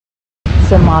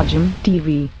SamajamTV.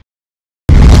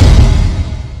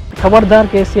 ఖబర్దార్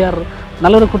KCR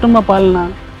నలుగురు కుటుంబ పాలన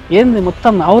ఏంది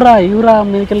మొత్తం ఔరా యూరా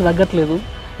మీదకెళ్ళి తగ్గట్లేదు.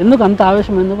 ఎందుకు అంత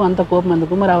ఆవేశం, ఎందుకు అంత కోపం,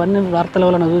 ఎందుకు మరి అవన్నీ వార్తల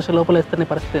వల్ల చూసి లోపలేస్తున్న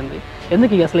పరిస్థితి ఏంది?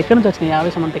 ఎందుకు అసలు ఎక్కడి నుంచి వచ్చినాయి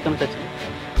ఆవేశం? అంటే ఎక్కడి నుంచి వచ్చింది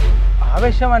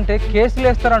ఆవేశం? అంటే కేసులు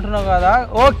వేస్తారు అంటున్నావు కదా.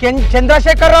 ఓ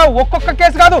చంద్రశేఖరరావు, ఒక్కొక్క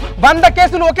కేసు కాదు 100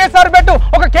 కేసులు ఒకేసారి పెట్టు.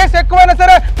 ఒక కేసు ఎక్కువైనా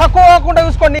సరే తక్కువ కాకుండా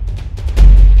చూసుకోండి.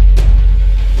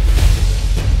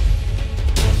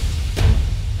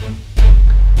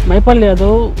 మైపల్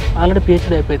యాదవ్ ఆల్రెడీ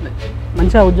PhD అయిపోయింది.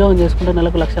 మంచిగా ఉద్యోగం చేసుకుంటే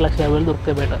నెలకు 1,50,000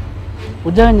 దొరికితే బయట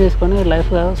ఉద్యోగం చేసుకొని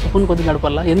లైఫ్గా సుఖం కొద్ది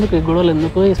గడపల్లా. ఎందుకు ఈ గొడవలు,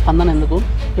 ఎందుకు ఈ స్పందన, ఎందుకు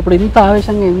ఇప్పుడు ఇంత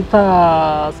ఆవేశంగా ఇంత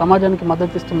సమాజానికి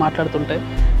మద్దతు ఇస్తూ మాట్లాడుతుంటే,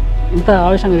 ఇంత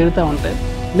ఆవేశంగా తిరుగుతూ ఉంటే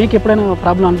మీకు ఎప్పుడైనా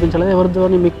ప్రాబ్లం అనిపించలేదు? ఎవరితో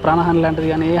మీకు ప్రాణహాని లాంటిది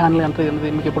కానీ ఏ హాని లాంటిది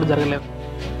కానీ మీకు ఎప్పుడు జరగలేదు?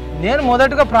 నేను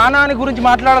మొదటగా ప్రాణాన్ని గురించి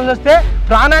మాట్లాడాల్సి వస్తే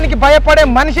ప్రాణానికి భయపడే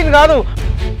మనిషిని కాదు.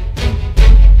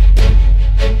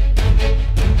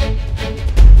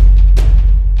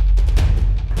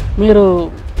 మీరు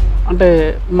అంటే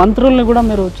మంత్రుల్ని కూడా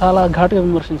మీరు చాలా ఘాటుగా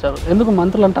విమర్శించారు. ఎందుకు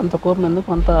మంత్రులు అంటే అంత కోపం? ఎందుకు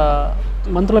అంత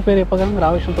మంత్రుల పేరు చెప్పగానే మీరు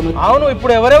ఆవేశంతో? అవును,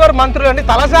 ఇప్పుడు ఎవరెవరు మంత్రులు అండి?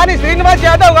 తలసాని శ్రీనివాస్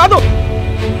యాదవ్ కాదు.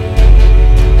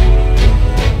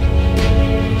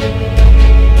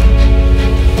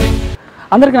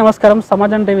 అందరికీ నమస్కారం.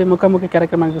 సమాజం టీవీ ముఖాముఖి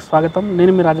కార్యక్రమానికి స్వాగతం.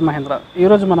 నేను మీ రాజమహేంద్ర.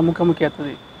 ఈరోజు మన ముఖాముఖి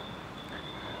అతిథి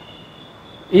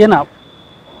ఈయన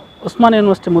ఉస్మానియా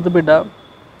యూనివర్సిటీ ముద్దుబిడ్డ,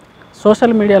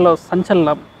 సోషల్ మీడియాలో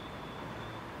సంచలనం,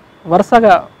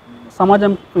 వరుసగా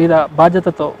సమాజం మీద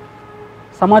బాధ్యతతో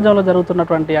సమాజంలో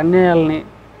జరుగుతున్నటువంటి అన్యాయాలని,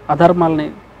 అధర్మాలని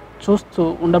చూస్తూ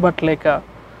ఉండబట్టలేక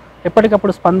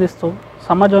ఎప్పటికప్పుడు స్పందిస్తూ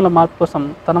సమాజంలో మార్పు కోసం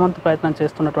తన వంతు ప్రయత్నం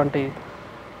చేస్తున్నటువంటి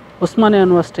ఉస్మానియా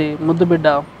యూనివర్సిటీ ముద్దుబిడ్డ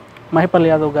మైపల్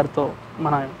యాదవ్ గారితో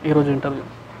మన ఈరోజు ఇంటర్వ్యూ.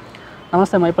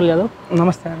 నమస్తే మైపల్ యాదవ్.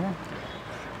 నమస్తే అండి.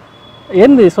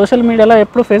 ఏంది సోషల్ మీడియాలో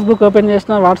ఎప్పుడు ఫేస్బుక్ ఓపెన్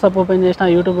చేసినా, వాట్సాప్ ఓపెన్ చేసినా,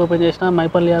 యూట్యూబ్ ఓపెన్ చేసినా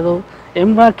మైపల్ యాదవ్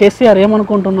ఏమరా KCR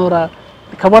ఏమనుకుంటున్నారా,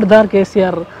 ఖబర్దార్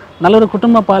KCR నలుగురు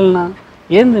కుటుంబ పాలన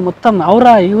ఏంది మొత్తం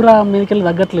ఔరా యూరా మీదకెళ్ళి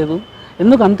తగ్గట్లేదు?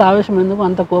 ఎందుకు అంత ఆవేశం, ఎందుకు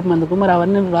అంత కోపం, ఎందుకు మరి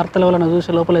అవన్నీ వార్తల వల్ల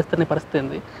చూసి లోపలేస్తున్న పరిస్థితి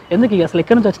ఏంది? ఎందుకు అసలు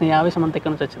ఎక్కడి నుంచి వచ్చినాయి ఆవేశం? అంతా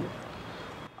ఎక్కడి నుంచి వచ్చింది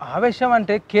ఆవేశం?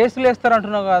 అంటే కేసులు వేస్తారు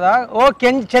అంటున్నావు కదా. ఓ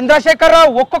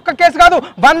చంద్రశేఖరరావు, ఒక్కొక్క కేసు కాదు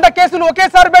 100 కేసులు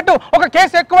ఒకేసారి పెట్టు. ఒక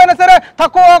కేసు ఎక్కువైనా సరే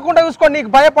తక్కువ కాకుండా చూసుకోండి.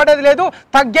 నీకు భయపడేది లేదు,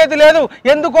 తగ్గేది లేదు.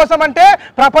 ఎందుకోసం అంటే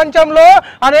ప్రపంచంలో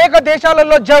అనేక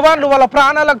దేశాలలో జవాన్లు వాళ్ళ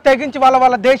ప్రాణాలకు తెగించి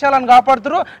వాళ్ళ దేశాలను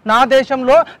కాపాడుతున్నారు. నా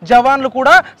దేశంలో జవాన్లు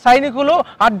కూడా, సైనికులు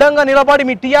అడ్డంగా నిలబడి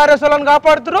మీ TRS వాళ్ళని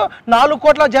కాపాడుతున్నారు. 4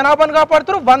 కోట్ల జనాభాను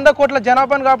కాపాడుతున్నారు, 100 కోట్ల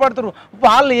జనాభాను కాపాడుతున్నారు.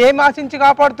 వాళ్ళు ఏం ఆశించి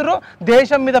కాపాడుతున్నారు?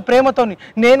 దేశం మీద ప్రేమతోని.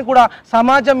 నేను కూడా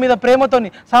సమాజం మీద ప్రేమతోని,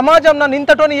 సమాజం నన్ను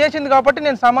ఇంతటోని చేసింది కాబట్టి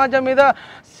నేను సమాజం మీద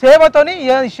సేవతోని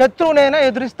శత్రువునైనా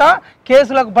ఎదురిస్తా.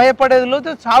 కేసులకు భయపడేది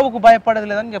లేదు, చావుకు భయపడేది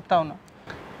లేదని చెప్తా ఉన్నా.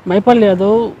 మైపల్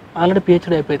యాదవ్ ఆల్రెడీ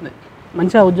PhD అయిపోయింది.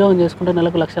 మంచిగా ఉద్యోగం చేసుకుంటే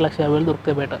నెలకు 1,50,000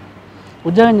 దొరికితే బయట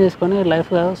ఉద్యోగం చేసుకొని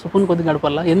లైఫ్గా సుఖం కొద్ది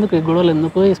గడపల్లా. ఎందుకు ఈ గొడవలు,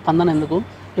 ఎందుకు ఈ స్పందన, ఎందుకు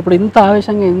ఇప్పుడు ఇంత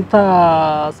ఆవేశంగా ఇంత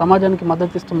సమాజానికి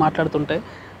మద్దతు ఇస్తూ మాట్లాడుతుంటే,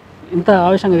 ఇంత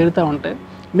ఆవేశంగా తిరుగుతూ ఉంటే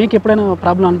మీకు ఎప్పుడైనా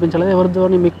ప్రాబ్లం అనిపించలేదు? ఎవరితో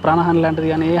మీకు ప్రాణహాని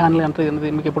లాంటిది కానీ ఏ హాని లాంటిది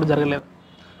కానీ మీకు ఎప్పుడు జరగలేదు?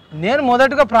 నేను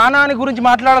మొదటగా ప్రాణాన్ని గురించి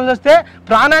మాట్లాడాల్సి వస్తే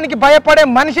ప్రాణానికి భయపడే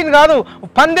మనిషిని కాదు.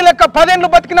 పంది లెక్క 10 ఏళ్ళు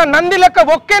బతికినా, నంది లెక్క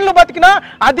 1 ఏళ్ళు బతికినా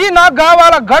అది నాకు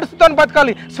కావాలా. గడుసుతో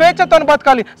బతకాలి, స్వేచ్ఛతో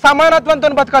బతకాలి, సమానత్వంతో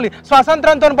బతకాలి,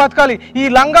 స్వాతంత్రంతో బతకాలి. ఈ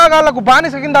లంగాగాళ్లకు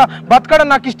బానిస కింద బతకడం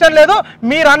నాకు ఇష్టం లేదు.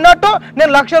 మీరు అన్నట్టు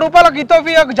నేను ₹1,00,000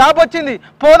 ఇథోపియాకు జాబ్ వచ్చింది,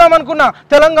 పోదాం అనుకున్నా.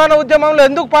 తెలంగాణ ఉద్యమంలో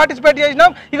ఎందుకు పార్టిసిపేట్ చేసినాం?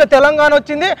 ఇక తెలంగాణ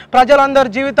వచ్చింది,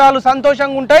 ప్రజలందరి జీవితాలు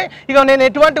సంతోషంగా ఉంటాయి, ఇక నేను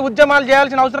ఎటువంటి ఉద్యమాలు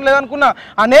చేయాల్సిన అవసరం లేదనుకున్నా.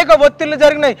 అనేక ఒత్తిళ్లు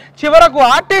జరిగినాయి. చివరకు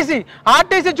ఆర్టీసీ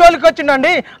జోలికి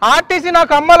వచ్చిండండి. ఆర్టీసీ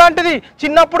నాకు అమ్మ లాంటిది.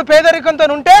 చిన్నప్పుడు పేదరికంతో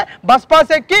ఉంటే బస్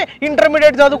పాస్ ఎక్కి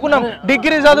ఇంటర్మీడియట్ చదువుకున్నాం,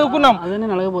 డిగ్రీ చదువుకున్నాం. అదే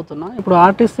నేను అడగబోతున్నా. ఇప్పుడు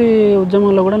ఆర్టీసీ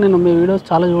ఉద్యమంలో కూడా నేను మీ వీడియోస్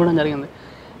చాలా చూడడం జరిగింది.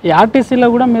 ఈ ఆర్టీసీలో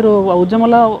కూడా మీరు ఆ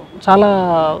ఉద్యమంలో చాలా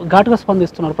ఘాటుగా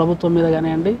స్పందిస్తున్నారు ప్రభుత్వం మీద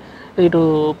కానివ్వండి, ఇటు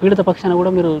పీడిత పక్షాన్ని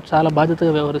కూడా మీరు చాలా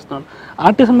బాధ్యతగా వ్యవహరిస్తున్నారు.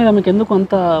 ఆర్టీసీ మీద మీకు ఎందుకు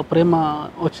అంత ప్రేమ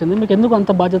వచ్చింది? మీకు ఎందుకు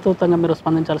అంత బాధ్యతాయుతంగా మీరు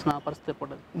స్పందించాల్సిన పరిస్థితి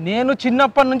పడ్డది? నేను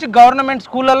చిన్నప్పటి నుంచి గవర్నమెంట్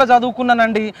స్కూళ్ళల్లో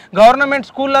చదువుకున్నానండి.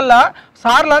 గవర్నమెంట్ స్కూళ్ళల్లో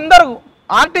సార్లు అందరూ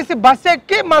ఆర్టీసీ బస్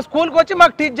ఎక్కి మా స్కూల్కి వచ్చి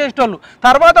మాకు టీచ్ చేసేటోళ్ళు.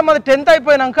 తర్వాత మాది 10th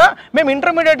అయిపోయినాక మేము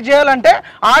ఇంటర్మీడియట్ చేయాలంటే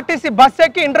ఆర్టీసీ బస్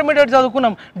ఎక్కి ఇంటర్మీడియట్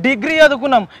చదువుకున్నాం, డిగ్రీ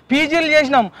చదువుకున్నాం, పీజీలు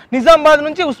చేసినాం. నిజామాబాద్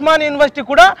నుంచి ఉస్మానియా యూనివర్సిటీ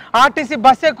కూడా ఆర్టీసీ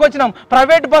బస్ ఎక్కి వచ్చినాం.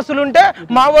 ప్రైవేట్ బస్సులు ఉంటే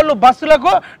మా వాళ్ళు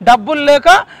బస్సులకు డబ్బులు లేక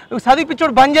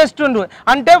చదివించుడు బంద్ చేస్తుండ్రు.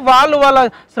 అంటే వాళ్ళ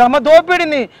శ్రమ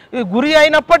దోపిడిని గురి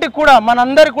అయినప్పటికీ కూడా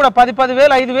మనందరికీ కూడా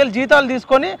 10,000 5,000 జీతాలు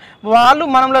తీసుకొని వాళ్ళు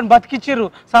మనల్ని బతికిచ్చిర్రు.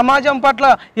 సమాజం పట్ల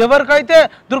ఎవరికైతే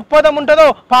దృక్పథం ఉంటుందో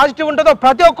ఉంటుందో పాజిటివ్ ఉంటుందో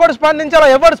ప్రతి ఒక్కరు స్పందించాలో.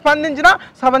 ఎవరు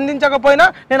స్పందించకపోయినా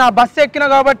నేను ఆ బస్సు ఎక్కిన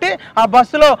కాబట్టి ఆ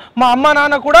బస్సులో మా అమ్మ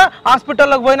నాన్న కూడా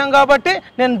హాస్పిటల్లోకి పోయినాం కాబట్టి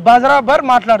నేను బరాబర్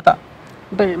మాట్లాడతా.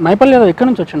 అంటే మైపల్లి యాదవ్ ఎక్కడి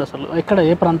నుంచి వచ్చిండు అసలు? ఎక్కడ,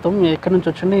 ఏ ప్రాంతం, ఎక్కడి నుంచి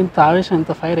వచ్చింది? ఇంత ఆవేశం,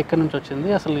 ఇంత ఫైర్ ఎక్కడి నుంచి వచ్చింది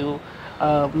అసలు?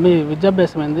 మీ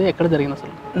విద్యాభ్యాసం ఏంది, ఎక్కడ జరిగింది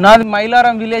అసలు? నాది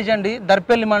మైలారం విలేజ్ అండి,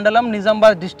 దర్పల్లి మండలం,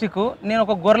 నిజామాబాద్ డిస్టిక్. నేను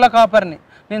ఒక గొర్రెల కాపర్ని.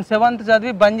 నేను 7th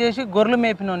చదివి బంద్ చేసి గొర్రెలు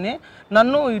మేపినోని.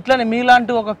 నన్ను ఇట్లనే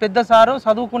మీలాంటి ఒక పెద్ద సారు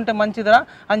చదువుకుంటే మంచిదిరా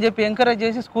అని చెప్పి ఎంకరేజ్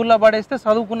చేసి స్కూల్లో పడేస్తే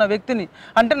చదువుకున్న వ్యక్తిని.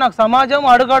 అంటే నాకు సమాజం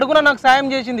అడుగడుగున నాకు సాయం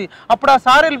చేసింది. అప్పుడు ఆ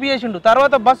సార్ హెల్ప్ చేసిండు,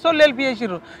 తర్వాత బస్సు వాళ్ళు హెల్ప్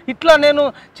చేసిండ్రు. ఇట్లా నేను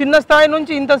చిన్న స్థాయి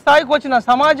నుంచి ఇంత స్థాయికి వచ్చిన.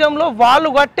 సమాజంలో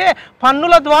వాళ్ళు కట్టే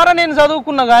పన్నుల ద్వారా నేను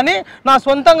చదువుకున్నా కానీ నా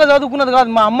సొంతంగా చదువుకున్నది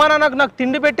కాదు. మా అమ్మ నాన్నకు నాకు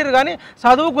తిండి పెట్టిరు కానీ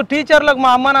చదువుకు టీచర్లకు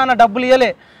మా అమ్మ నాన్న డబ్బులు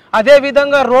ఇవ్వలే.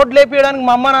 అదేవిధంగా రోడ్లు వేపించడానికి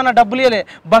మా అమ్మ నాన్న డబ్బులు ఇవ్వలే,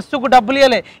 బస్సుకు డబ్బులు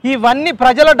ఇవ్వలే. ఇవన్నీ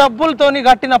ప్రజల డబ్బులతోని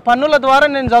కట్టిన పన్నుల ద్వారా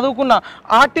నేను చదువుకున్నా.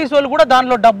 ఆర్టీసీ వాళ్ళు కూడా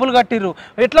దానిలో డబ్బులు కట్టిర్రు.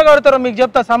 ఎట్లా కడతారో మీకు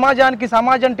చెప్తా. సమాజానికి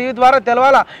సమాజం టీవీ ద్వారా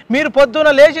తెలవాలా. మీరు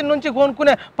పొద్దున లేచి నుంచి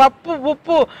కొనుక్కునే పప్పు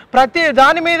ఉప్పు ప్రతి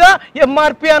దాని మీద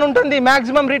ఎంఆర్పి అని ఉంటుంది,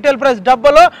 maximum retail price.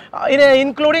 డబ్బలో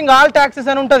including all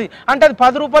taxes అని ఉంటుంది. అంటే అది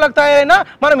 10 రూపాయలకు తయారైనా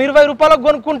మనం 20 రూపాయలకు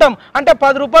కొనుక్కుంటాం. అంటే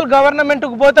 10 రూపాయలు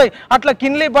గవర్నమెంట్కు పోతాయి. అట్లా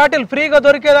కిన్లీ బాటిల్ ఫ్రీగా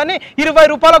దొరికేదని 20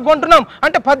 రూపాయలకు కొంటున్నాం.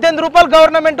 అంటే 18 రూపాయలు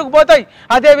గవర్నమెంట్కు పోతాయి.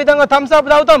 అదేవిధంగా థమ్స్అప్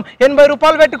తాగుతాం, 80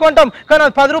 రూపాయలు పెట్టుకుంటాం, కానీ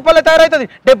అది 10 రూపాయలే తయారవుతుంది.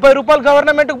 70 రూపాయలు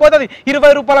గవర్నమెంట్కు పోతుంది.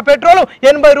 20 రూపాయల పెట్రోల్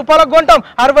 80 రూపాయలకు కొంటాం,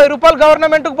 60 రూపాయలు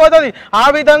గవర్నమెంట్కు పోతుంది. ఆ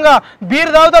విధంగా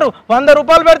బీర్ తాగుతారు, 100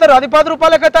 రూపాయలు పెడతారు, అది 10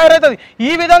 రూపాయలకే తయారవుతుంది.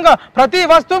 ఈ విధంగా ప్రతి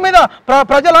వస్తువు మీద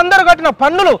ప్రజలందరూ కట్టిన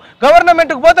పన్నులు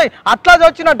గవర్నమెంట్కు పోతాయి. అట్లా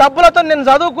వచ్చిన డబ్బులతో నేను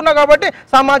చదువుకున్నా కాబట్టి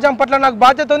సమాజం పట్ల నాకు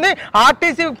బాధ్యత ఉంది.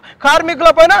 ఆర్టీసీ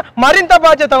కార్మికుల పైన మరింత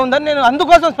బాధ్యత ఉందని నేను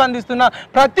అందుకోసం స్పందిస్తున్నా.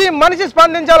 ప్రతి మనిషి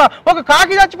స్పందించాలా. ఒక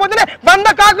కాకి చచ్చిపోతేనే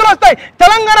 100 కాకులు వస్తాయి.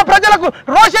 తెలంగాణ ప్రజలకు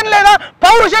రోషన్ లేదా,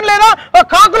 పౌరుషం లేదా,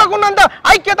 కాకులకు ఉన్నంత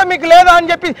ఐక్యత మీకు లేదా అని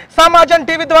చెప్పి సమాజం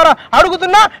టీవీ ద్వారా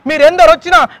అడుగుతున్నా. మీరు ఎందరు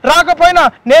వచ్చినా రాకపోయినా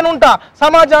నేనుంటా,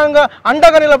 సమాజంగా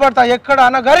అండగా నిలబడతా. ఎక్కడ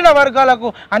అనగరిన వర్గాలకు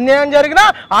అన్యాయం జరిగినా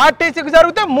ఆర్టీసీకి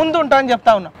జరిగితే ముందుంటా అని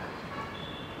చెప్తా ఉన్నా.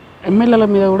 ఎమ్మెల్యేల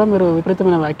మీద కూడా మీరు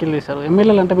విపరీతమైన వ్యాఖ్యలు చేశారు.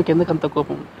 ఎమ్మెల్యేలు అంటే మీకు ఎందుకు అంత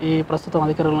కోపం ఈ ప్రస్తుతం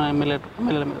అధికారంలో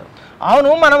ఎమ్మెల్యేల మీద? అవును,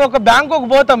 మనం ఒక బ్యాంకుకు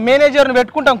పోతాం, మేనేజర్ని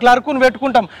పెట్టుకుంటాం, క్లర్క్ను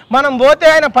పెట్టుకుంటాం. మనం పోతే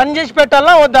ఆయన పని చేసి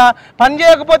పెట్టాలా వద్దా? పని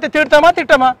చేయకపోతే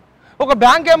తిట్టమా? ఒక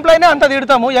బ్యాంక్ ఎంప్లాయీనే అంత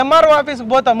తిడతాము. ఎంఆర్ఓ ఆఫీస్కి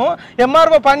పోతాము,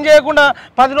 ఎంఆర్ఓ పని చేయకుండా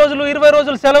 10 రోజులు 20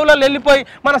 రోజులు సెలవులలో వెళ్ళిపోయి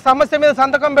మన సమస్య మీద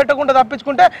సంతకం పెట్టకుండా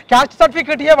తప్పించుకుంటే క్యాస్ట్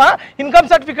సర్టిఫికేట్ ఇవ్వవా, ఇన్కమ్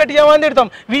సర్టిఫికేట్ ఇవ్వవా అని తిడతాం,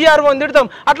 విఆర్ఓ అని తిడతాం.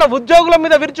 అట్లా ఉద్యోగుల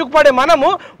మీద విరుచుకుపడే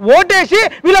మనము ఓటేసి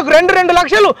వీళ్ళకు 2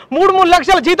 లక్షలు 3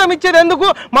 లక్షల జీతం ఇచ్చేది ఎందుకు?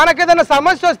 మనకేదైనా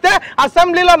సమస్య వస్తే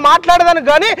అసెంబ్లీలో మాట్లాడదానికి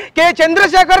కానీ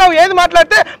చంద్రశేఖరరావు ఏది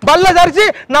మాట్లాడితే బల్ల జరిచి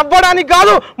నవ్వడానికి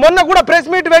కాదు. మొన్న కూడా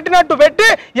ప్రెస్ మీట్ పెట్టినట్టు పెట్టి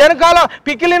వెనకాల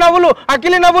పికిలి నవ్వులు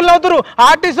అకిలి నవ్వులు నవ్వుతారు.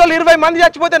 ఆర్టీసీలు 20 మంది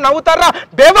చచ్చిపోతే నవ్వుతారా?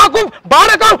 బేవాకు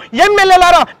బాడకం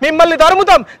ఎమ్మెల్యేలారా, మిమ్మల్ని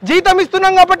తరుముతాం. జీతం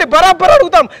ఇస్తున్నాం కాబట్టి బరాబర్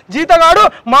అడుగుతాం. జీతగాడు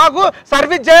మాకు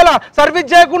సర్వీస్ చేయాలా, సర్వీస్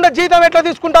చేయకుండా జీతం ఎట్లా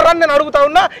తీసుకుంటారని నేను అడుగుతా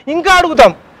ఉన్నా, ఇంకా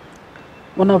అడుగుతాం.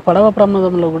 మొన్న పడవ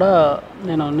ప్రమాదంలో కూడా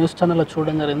నేను న్యూస్ ఛానల్లో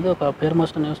చూడడం జరిగింది. ఒక పేరు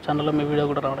మోసిన న్యూస్ ఛానల్లో మీ వీడియో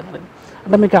కూడా రావడం జరిగింది.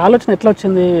 అంటే మీకు ఆలోచన ఎట్లా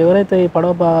వచ్చింది? ఎవరైతే ఈ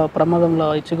పడవ ప్రమాదంలో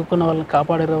చిక్కుకున్న వాళ్ళని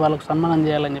కాపాడారో వాళ్ళకు సన్మానం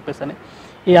చేయాలని చెప్పేసి అని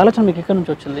ఈ ఆలోచన మీకు ఎక్కడి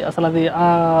నుంచి వచ్చింది? అసలు అది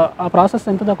ఆ ప్రాసెస్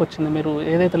ఎంత దాకా వచ్చింది? మీరు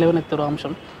ఏదైతే లేవనెత్తారో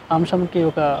అంశంకి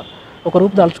ఒక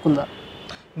రూపు దాల్చుకుందా?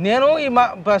 నేను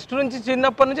ఫస్ట్ నుంచి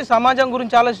చిన్నప్పటి నుంచి సమాజం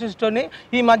గురించి ఆలోచిస్తూనే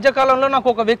ఈ మధ్యకాలంలో నాకు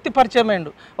ఒక వ్యక్తి పరిచయం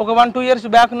అయ్యిండు. ఒక 1-2 ఇయర్స్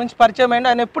బ్యాక్ నుంచి పరిచయం అయ్యిండు.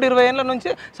 ఆయన ఎప్పుడు 20 ఏళ్ళ నుంచి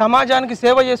సమాజానికి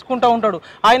సేవ చేసుకుంటూ ఉంటాడు.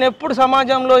 ఆయన ఎప్పుడు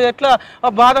సమాజంలో ఎట్లా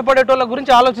బాధపడేటోళ్ళ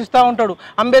గురించి ఆలోచిస్తూ ఉంటాడు.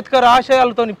 అంబేద్కర్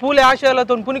ఆశయాలతోని, పూలే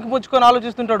ఆశయాలతోని పునికి పుచ్చుకొని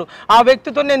ఆలోచిస్తుంటాడు. ఆ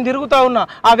వ్యక్తితో నేను తిరుగుతూ ఉన్నా.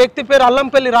 ఆ వ్యక్తి పేరు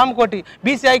అల్లంపల్లి రామకోటి,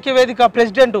 బీసీ ఐక్యవేదిక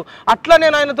ప్రెసిడెంట్. అట్లా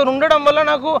నేను ఆయనతో ఉండడం వల్ల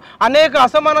నాకు అనేక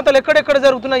అసమానతలు ఎక్కడెక్కడ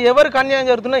జరుగుతున్నాయి, ఎవరికి అన్యాయం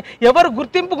జరుగుతున్నాయి, ఎవరు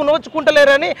గుర్తింపుకు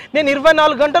నోచుకుంటలేరని నేను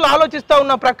 24 గంటలు ఆలోచిస్తూ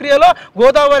ఉన్న ప్రక్రియలో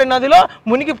గోదావరి నదిలో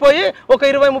మునిగిపోయి ఒక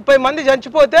 20-30 మంది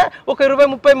చచ్చిపోతే ఒక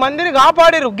 20-30 మందిని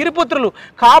కాపాడిరు గిరిపుత్రులు.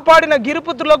 కాపాడిన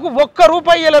గిరిపుత్రులకు 1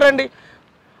 రూపాయి ఇవ్వలేరండి.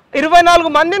 24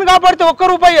 మందిని కాపాడితే 1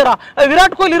 రూపాయి ఇయ్యరా?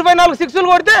 విరాట్ కోహ్లీ 24 సిక్స్లు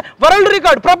కొడితే వరల్డ్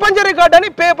రికార్డ్, ప్రపంచ రికార్డ్ అని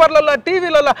పేపర్లలో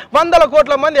టీవీలలో 100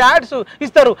 కోట్ల మంది యాడ్స్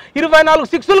ఇస్తారు. 24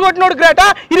 సిక్స్లు కొట్టినోడు గ్రేటా,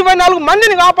 24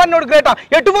 మందిని కాపాడినోడు గ్రేటా?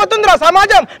 ఎటు పోతుందిరా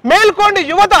సమాజం? మేల్కోండి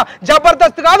యువత.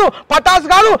 జబర్దస్త్ కాదు, పటాస్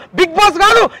కాదు, బిగ్ బాస్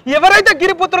కాదు. ఎవరైతే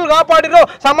గిరిపుత్రులు కాపాడిరో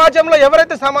సమాజంలో,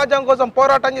 ఎవరైతే సమాజం కోసం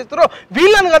పోరాటం చేస్తారో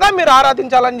వీళ్ళని కదా మీరు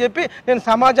ఆరాధించాలని చెప్పి నేను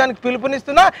సమాజానికి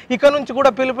పిలుపునిస్తున్నా. ఇక నుంచి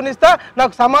కూడా పిలుపునిస్తా.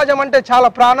 నాకు సమాజం అంటే చాలా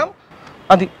ప్రాణం.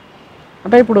 అది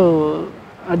అంటే ఇప్పుడు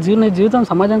నీ జీవితం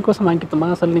సమాజం కోసం అంకితమా?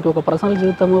 అసలు నీకు ఒక పర్సనల్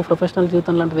జీవితము, ప్రొఫెషనల్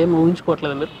జీవితం లాంటిది ఏమి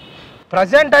ఊహించుకోవట్లేదు మీరు?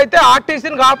 ప్రజెంట్ అయితే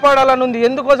ఆర్టీసీని కాపాడాలని ఉంది.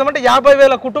 ఎందుకోసం అంటే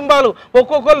 50,000 కుటుంబాలు,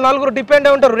 ఒక్కొక్కరు 4 డిపెండ్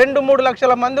అయి ఉంటారు, 2-3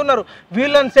 లక్షల మంది ఉన్నారు.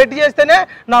 వీళ్ళని సెట్ చేస్తేనే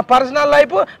నా పర్సనల్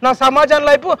లైఫ్, నా సమాజం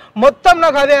లైఫ్ మొత్తం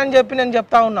నాకు అదే అని చెప్పి నేను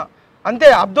చెప్తా ఉన్నా. అంతే.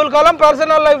 అబ్దుల్ కలాం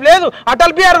పర్సనల్ లైఫ్ లేదు,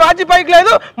 అటల్ బిహారీ వాజ్పేయికి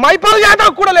లేదు, మైపాల్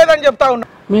యాదవ్ కూడా లేదని చెప్తా ఉన్నా.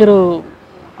 మీరు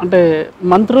అంటే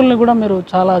మంత్రుల్ని కూడా మీరు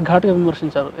చాలా ఘాటుగా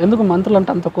విమర్శించారు. ఎందుకు మంత్రులు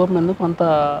అంటే అంత కోపం? ఎందుకు అంత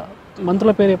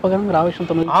మంత్రుల పేరు చెప్పగానే మీరు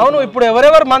ఆవేశంతో? అవును, ఇప్పుడు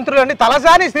ఎవరెవరు మంత్రులు అండి?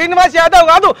 తలసాని శ్రీనివాస్ యాదవ్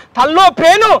కాదు, తల్లో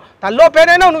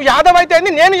పేనైనా నువ్వు యాదవ్ అయితే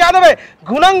నేను యాదవే.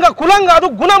 కులం కాదు,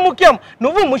 గుణం ముఖ్యం.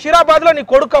 నువ్వు ముషిరాబాద్లో నీ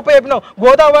కొడుకు అప్ప చెప్పినావు,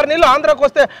 గోదావరి నీళ్ళు ఆంధ్రాకి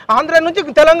వస్తే, ఆంధ్ర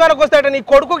నుంచి తెలంగాణకు వస్తాయట, నీ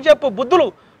కొడుకుకి చెప్పు బుద్ధులు,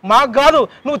 మాకు కాదు.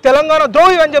 నువ్వు తెలంగాణ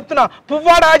ద్రోహి అని చెప్తున్నా.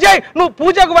 పువ్వాడ అజయ్, నువ్వు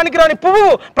పూజకు పనికిరాని పువ్వు,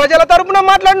 ప్రజల తరపున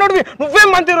మాట్లాడినోడివి, నువ్వేం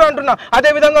మంత్రి అంటున్నా.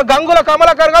 అదేవిధంగా గంగుల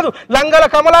కమలాకర్ కాదు, లంగల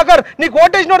కమలాకర్, నీకు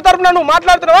ఓటేసినోడి తరపున నువ్వు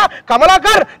మాట్లాడుతున్నావా?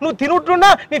 కమలాకర్, నువ్వు తినుంటున్నా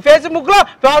నీ ఫేస్బుక్లో,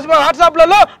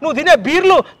 వాట్సాప్లలో నువ్వు తినే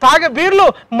బీర్లు, తాగే బీర్లు,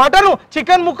 మటను,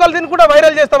 చికెన్ ముక్కలు తిని కూడా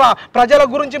వైరల్ చేస్తావా? ప్రజల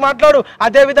గురించి మాట్లాడు.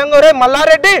 అదేవిధంగా రే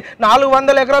మల్లారెడ్డి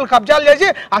 400 ఎకరాలు కబ్జాలు చేసి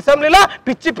అసెంబ్లీలో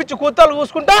పిచ్చి కూతలు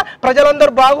కూసుకుంటా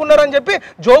ప్రజలందరూ బాగున్నారని చెప్పి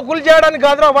జోకులు చేయడానికి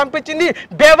కాదు పంపించింది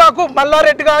బేవాకు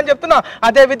మల్లారెడ్డిగా అని చెప్తున్నా.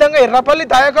 అదే విధంగా ఎర్రపల్లి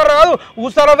దయాకర్ రాదు,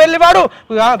 ఊసర వెళ్ళివాడు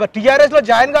TRS లో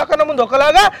జాయిన్ కాకుండా ముందు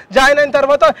ఒకలాగా, జాయిన్ అయిన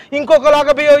తర్వాత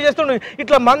ఇంకొకలాగా బిహేవ్ చేస్తుండు.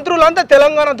 ఇట్లా మంత్రులంతా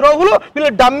తెలంగాణ ద్రోహులు,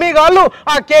 వీళ్ళు డమ్మీ గాళ్ళు.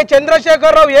 ఆ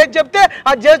చంద్రశేఖరరావు ఏది చెప్తే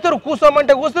అది చేస్తారు,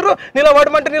 కూసోమంటే కూస్తురు,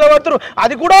 నిలబడమంటే నిలబడుతురు.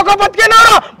 అది కూడా ఒక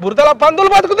బతికేనారా? బురదల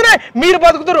పందులు బతుకుతున్నాయి, మీరు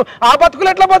బతుకుతురు. ఆ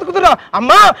బతుకులు ఎట్లా బతుకుతురా?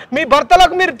 అమ్మా, మీ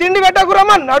భర్తలకు మీరు తిండి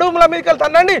పెట్టకురమ్మా, నడుముల మీదకి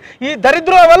తన్నండి. ఈ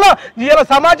దరిద్రం వల్ల ఇలా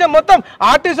సమాజం మొత్తం,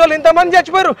 ఆర్టీసీ వాళ్ళు ఇంతమంది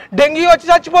చచ్చిపోయారు, డెంగీ వచ్చి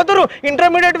చచ్చిపోతారు,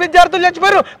 ఇంటర్మీడియట్ విద్యార్థులు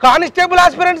చచ్చిపోయారు, కానిస్టేబుల్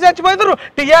ఆస్పిరెంట్స్ చచ్చిపోతారు,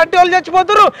 TRT వాళ్ళు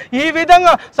చచ్చిపోతారు. ఈ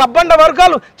విధంగా సబ్బండ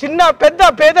వర్గాలు, చిన్న పెద్ద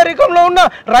పేదరికంలో ఉన్న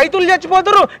రైతులు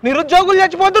చచ్చిపోతారు, నిరుద్యోగులు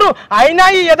చచ్చిపోతారు. అయినా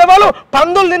ఈ ఎదవాళ్ళు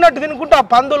పందులు తిన్నట్టు తినుకుంటా,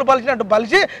 పందులు పలిచినట్టు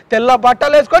పలిచి తెల్ల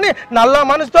బట్టలు వేసుకొని నల్ల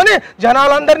మనసుతోని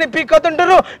జనాలందరినీ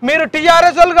పీక్కుతుంటారు. మీరు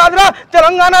TRS వాళ్ళు కాదురా,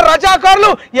 తెలంగాణ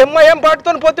రజాకారులు. MIM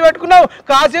పార్టీతో పొత్తు పెట్టుకున్నావు,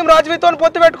 కాసిం రాజ్వీతో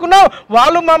పొత్తు పెట్టుకున్నావు.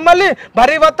 వాళ్ళు మమ్మల్ని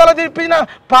బరివత్తల తిప్పిన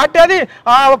పార్టీ అది.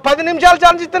 10 నిమిషాలు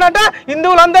ఛాన్స్ ఇస్తున్నట్ట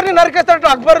హిందువులందరినీ నరికేస్తాడు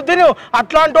అక్బరుద్దీన్.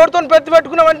 అట్లాంటి వాడితో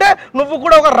పెట్టుకున్నావంటే నువ్వు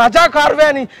కూడా ఒక రజాకార్వే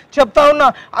అని చెప్తా ఉన్నా.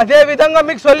 అదే విధంగా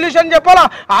మీకు సొల్యూషన్ చెప్పాలా?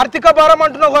 ఆర్థిక భారం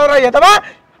అంటున్నావు కదా ఎదవా,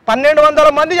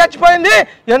 1200 మంది చచ్చిపోయింది.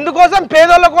 ఎందుకోసం?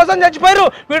 పేదోళ్ళ కోసం చచ్చిపోయారు.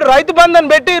 వీడు రైతు బంధన్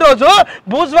పెట్టి ఈరోజు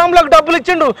భూస్వాములకు డబ్బులు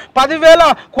ఇచ్చిండు. 10,000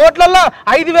 కోట్లల్లో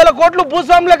 5,000 కోట్లు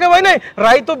భూస్వాములకే పోయినాయి.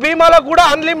 రైతు బీమాలకు కూడా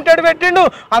అన్లిమిటెడ్ పెట్టిండు,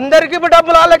 అందరికీ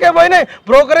డబ్బులు వాళ్ళకే పోయినాయి.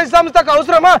 బ్రోకరేజ్ సంస్థకు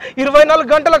అవసరమా? 24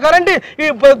 గంటల కరెంటు. ఈ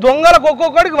దొంగలకు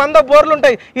ఒక్కొక్కడికి 100 బోర్లు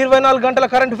ఉంటాయి, 24 గంటల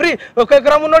కరెంట్ ఫ్రీ. 1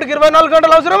 ఎకరం ఉన్నోడికి 24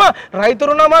 గంటలు అవసరమా?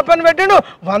 రైతు రుణమాఫీ పెట్టిండు.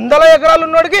 100 ఎకరాలు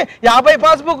ఉన్నోడికి 50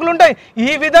 పాస్బుక్లు ఉంటాయి.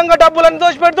 ఈ విధంగా డబ్బులను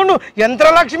దోచి పెడుతుండు.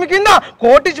 యంత్రలక్ష్మి కింద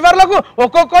కోటీశ్వర్లకు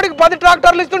ఒక్కొక్కడికి 10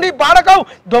 ట్రాక్టర్లు ఇస్తుండే. ఈ బాడకావు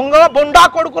దొంగ బొండా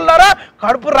కొడుకులారా,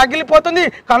 కడుపు రగిలిపోతుంది,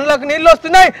 కళ్ళకు నీళ్ళు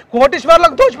వస్తున్నాయి.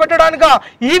 కోటీశ్వర్లకు దోచిపెట్టడానిక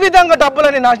ఈ విధంగా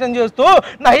డబ్బులని నాశనం చేస్తూ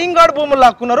నహింగాడు భూములు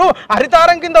లాక్కున్నారు,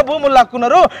 హరితారం కింద భూములు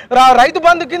లాక్కున్నారు, రైతు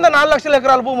బంధు కింద 4 లక్షల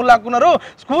ఎకరాల భూములు లాక్కున్నారు.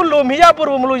 స్కూళ్ళు,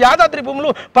 మియాపూర్ భూములు, యాదాద్రి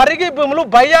భూములు, పరిగి భూములు,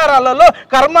 బయ్యారాలలో,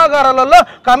 కర్మాగారాలలో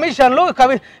కమిషన్లు,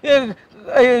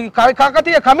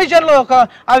 కాకతీయ కమిషన్లు,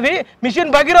 అవి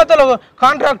మిషన్ భగీరథలో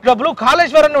కాంట్రాక్ట్ డబ్బులు,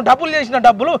 కాళేశ్వరం డబ్బులు చేసిన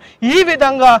డబ్బులు, ఈ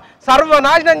విధంగా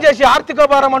సర్వనాశనం చేసి ఆర్థిక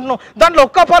భారం అంటున్నావు. దాంట్లో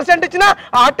 1% ఇచ్చినా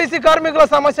ఆర్టీసీ కార్మికుల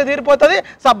సమస్య తీరిపోతుంది,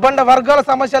 సబ్బండ వర్గాల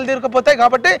సమస్యలు తీరికపోతాయి.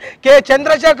 కాబట్టి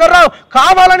చంద్రశేఖరరావు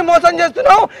కావాలని మోసం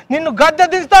చేస్తున్నావు, నిన్ను గద్దె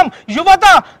దిస్తాం. యువత,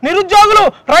 నిరుద్యోగులు,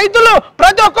 రైతులు,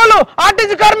 ప్రతి ఒక్కరు,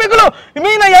 ఆర్టీసీ కార్మికులు,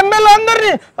 మీన ఎమ్మెల్యే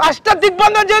అందరినీ అష్ట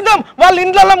దిగ్బంధం చేద్దాం, వాళ్ళ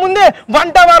ఇండ్ల ముందే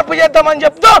వంట వార్పు చేద్దామని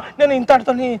చెప్తూ నేను ఇంతటితో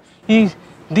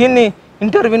దీన్ని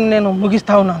ఇంటర్వ్యూని నేను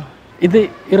ముగిస్తా ఉన్నాను. ఇది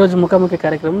ఈరోజు ముఖాముఖి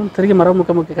కార్యక్రమం. తిరిగి మరో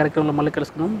ముఖాముఖి కార్యక్రమంలో మళ్ళీ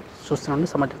కలుసుకుందాం. చూస్తున్నాండి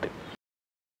సమాజం TV.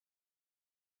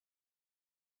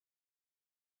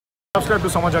 Subscribe to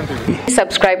Samajam TV.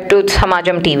 Subscribe to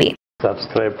Samajam TV.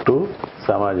 Subscribe to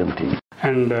Samajam TV.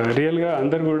 And రియల్గా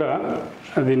అందరు కూడా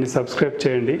దీన్ని సబ్స్క్రైబ్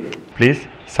చేయండి. Please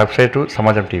subscribe to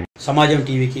Samajam TV. సమాజం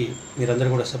టీవీకి మీరందరూ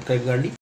కూడా సబ్స్క్రైబ్ కాండి.